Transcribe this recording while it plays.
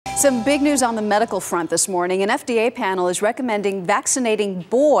Some big news on the medical front this morning. An FDA panel is recommending vaccinating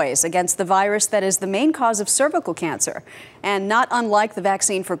boys against the virus that is the main cause of cervical cancer. And not unlike the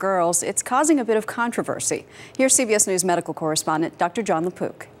vaccine for girls, it's causing a bit of controversy. Here's CBS News medical correspondent Dr. Jon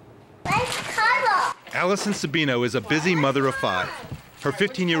LaPook. Allison Sabino is a busy mother of 5. Her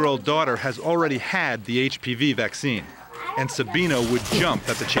 15-year-old daughter has already had the H.P.V. vaccine, and Sabino would jump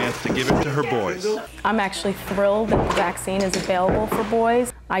at the chance to give it to her boys. I'm actually thrilled that the vaccine is available for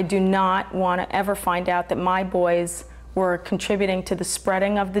boys. I do not want to ever find out that my boys were contributing to the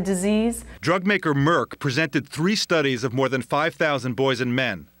spreading of the disease. Drug maker Merck presented 3 studies of more than 5,000 boys and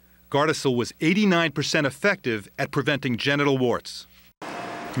men. Gardasil was 89% effective at preventing genital warts.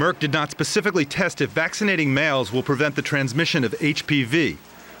 Merck did not specifically test if vaccinating males will prevent the transmission of H.P.V.,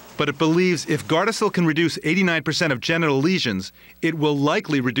 but it believes if Gardasil can reduce 89% of genital lesions, it will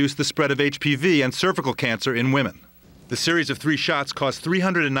likely reduce the spread of H.P.V. and cervical cancer in women. The series of 3 shots cost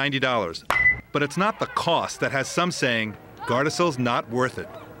 $390, but it's not the cost that has some saying Gardasil's not worth it.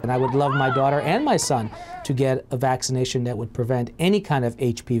 And I would love my daughter and my son to get a vaccination that would prevent any kind of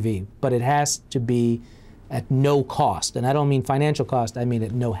H.P.V., but it has to be at no cost. And I don't mean financial cost, I mean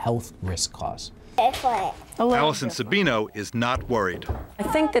at no health risk cost. Allison Sabino is not worried. I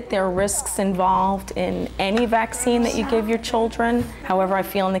think that there are risks involved in any vaccine that you give your children. However, I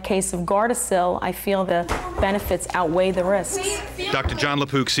feel in the case of Gardasil, I feel the benefits outweigh the risks. Dr. Jon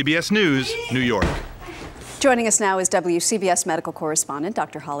LaPook, CBS News, New York. Joining us now is WCBS medical correspondent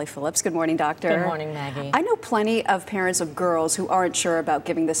Dr. Holly Phillips. Good morning, doctor. Good morning, Maggie. I know plenty of parents of girls who aren't sure about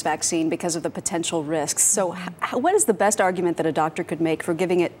giving this vaccine because of the potential risks. So what is the best argument that a doctor could make for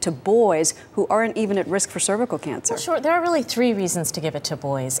giving it to boys who aren't even at risk for cervical cancer? Well, sure. There are really 3 reasons to give it to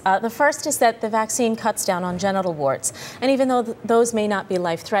boys. The first is that the vaccine cuts down on genital warts. And even though those may not be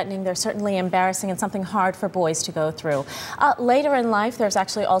life-threatening, they're certainly embarrassing and something hard for boys to go through. Later in life, there's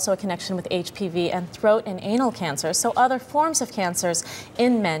actually also a connection with H.P.V. and throat and anal cancer, so other forms of cancers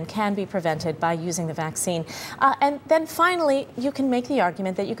in men can be prevented by using the vaccine. And then finally, you can make the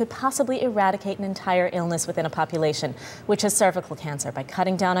argument that you could possibly eradicate an entire illness within a population, which is cervical cancer. By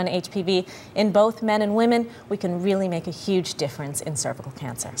cutting down on H.P.V. in both men and women, we can really make a huge difference in cervical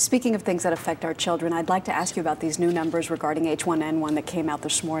cancer. Speaking of things that affect our children, I'd like to ask you about these new numbers regarding H1N1 that came out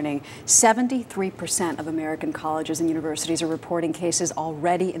this morning. 73% of American colleges and universities are reporting cases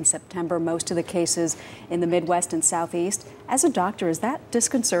already in September, most of the cases in the Midwest and Southeast. As a doctor, is that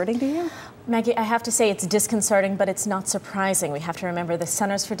disconcerting to you? Maggie, I have to say it's disconcerting, but it's not surprising. We have to remember the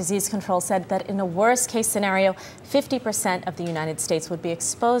Centers for Disease Control said that in a worst-case scenario, 50% of the United States would be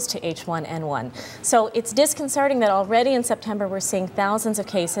exposed to H1N1. So it's disconcerting that already in September we're seeing thousands of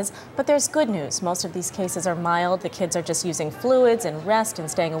cases, but there's good news. Most of these cases are mild. The kids are just using fluids and rest and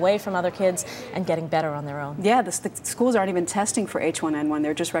staying away from other kids and getting better on their own. Yeah, the schools aren't even testing for H1N1.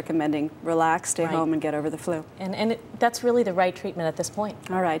 They're just recommending relax, stay home, and get over the flu. And that's really the right treatment at this point.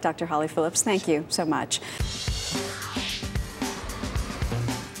 All right, Dr. Holly Phillips, thank you so much.